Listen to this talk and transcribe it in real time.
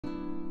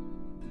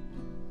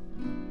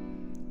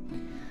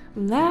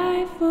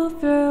Life will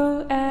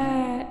throw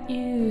at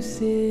you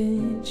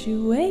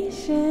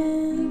situations.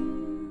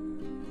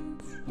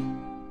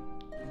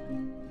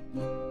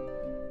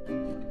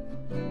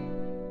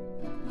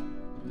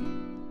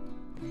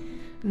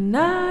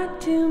 Not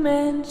to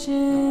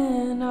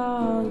mention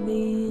all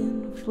the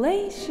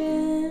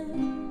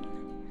inflation.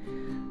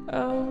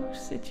 Oh,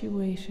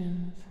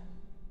 situations.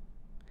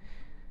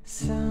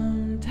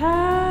 Sometimes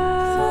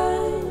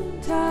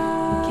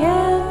you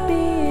can't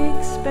be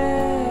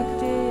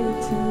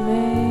expected to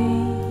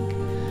make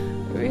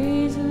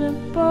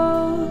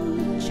reasonable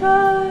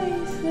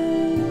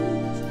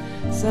choices.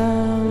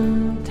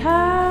 Sometimes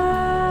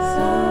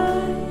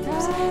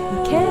you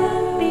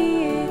can't be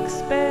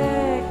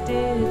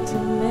expected to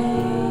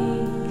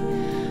make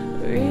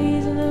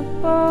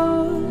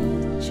reasonable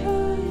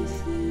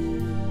choices.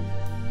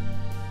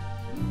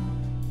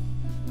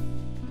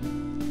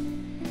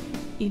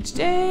 Each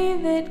day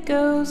that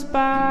goes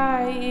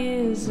by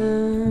is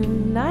a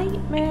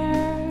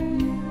nightmare.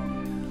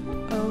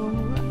 Oh,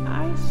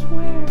 I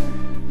swear.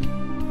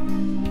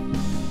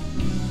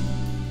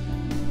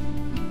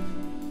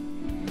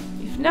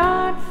 If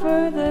not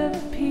for the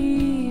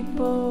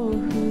people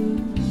who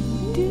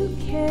do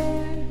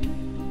care,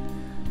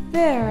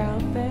 they're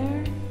out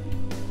there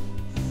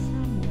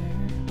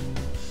somewhere.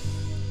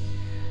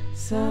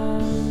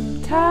 Sometimes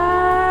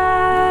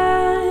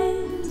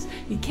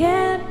you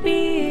can't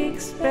be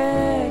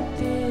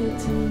expected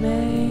to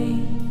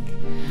make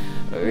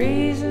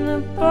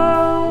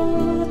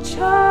reasonable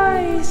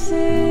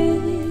choices.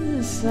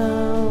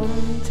 Sometimes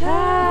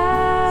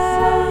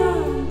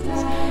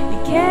you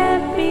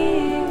can't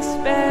be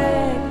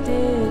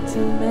expected to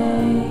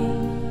make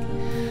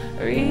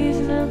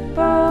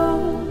reasonable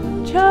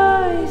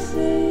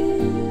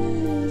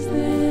choices.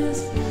 This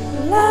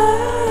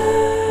life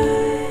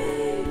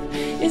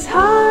is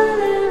hard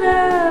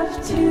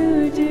enough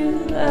to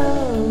do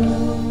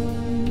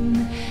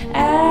alone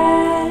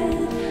at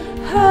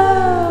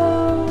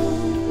home.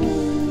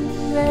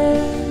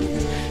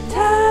 There's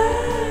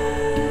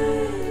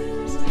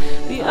times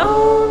the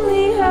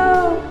only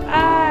hope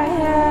I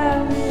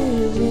have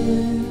is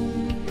in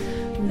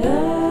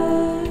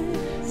the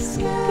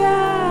sky.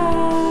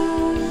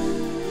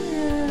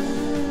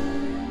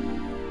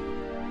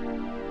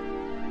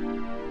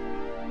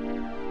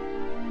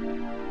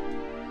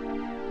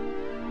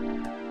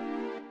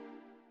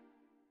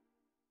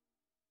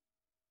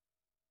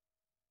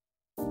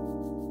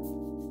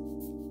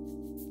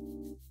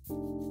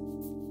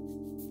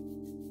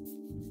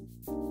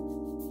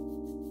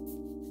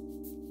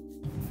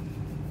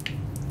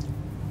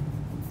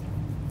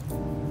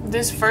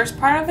 This first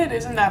part of it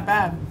isn't that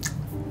bad.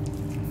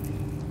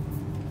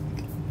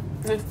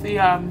 With the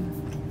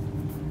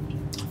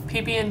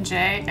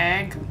PB&J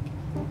egg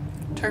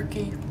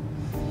turkey.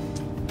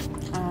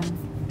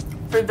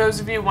 For those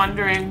of you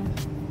wondering,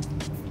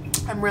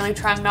 I'm really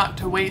trying not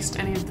to waste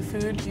any of the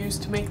food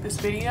used to make this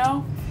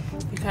video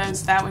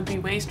because that would be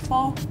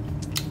wasteful.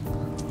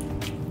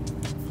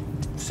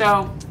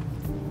 So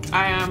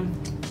I am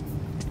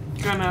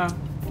gonna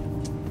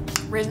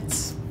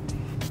rinse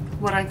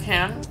what I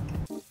can.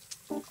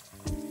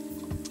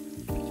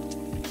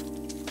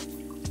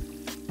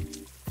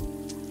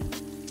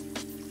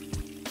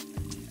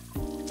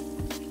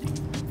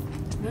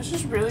 This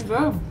is really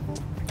good.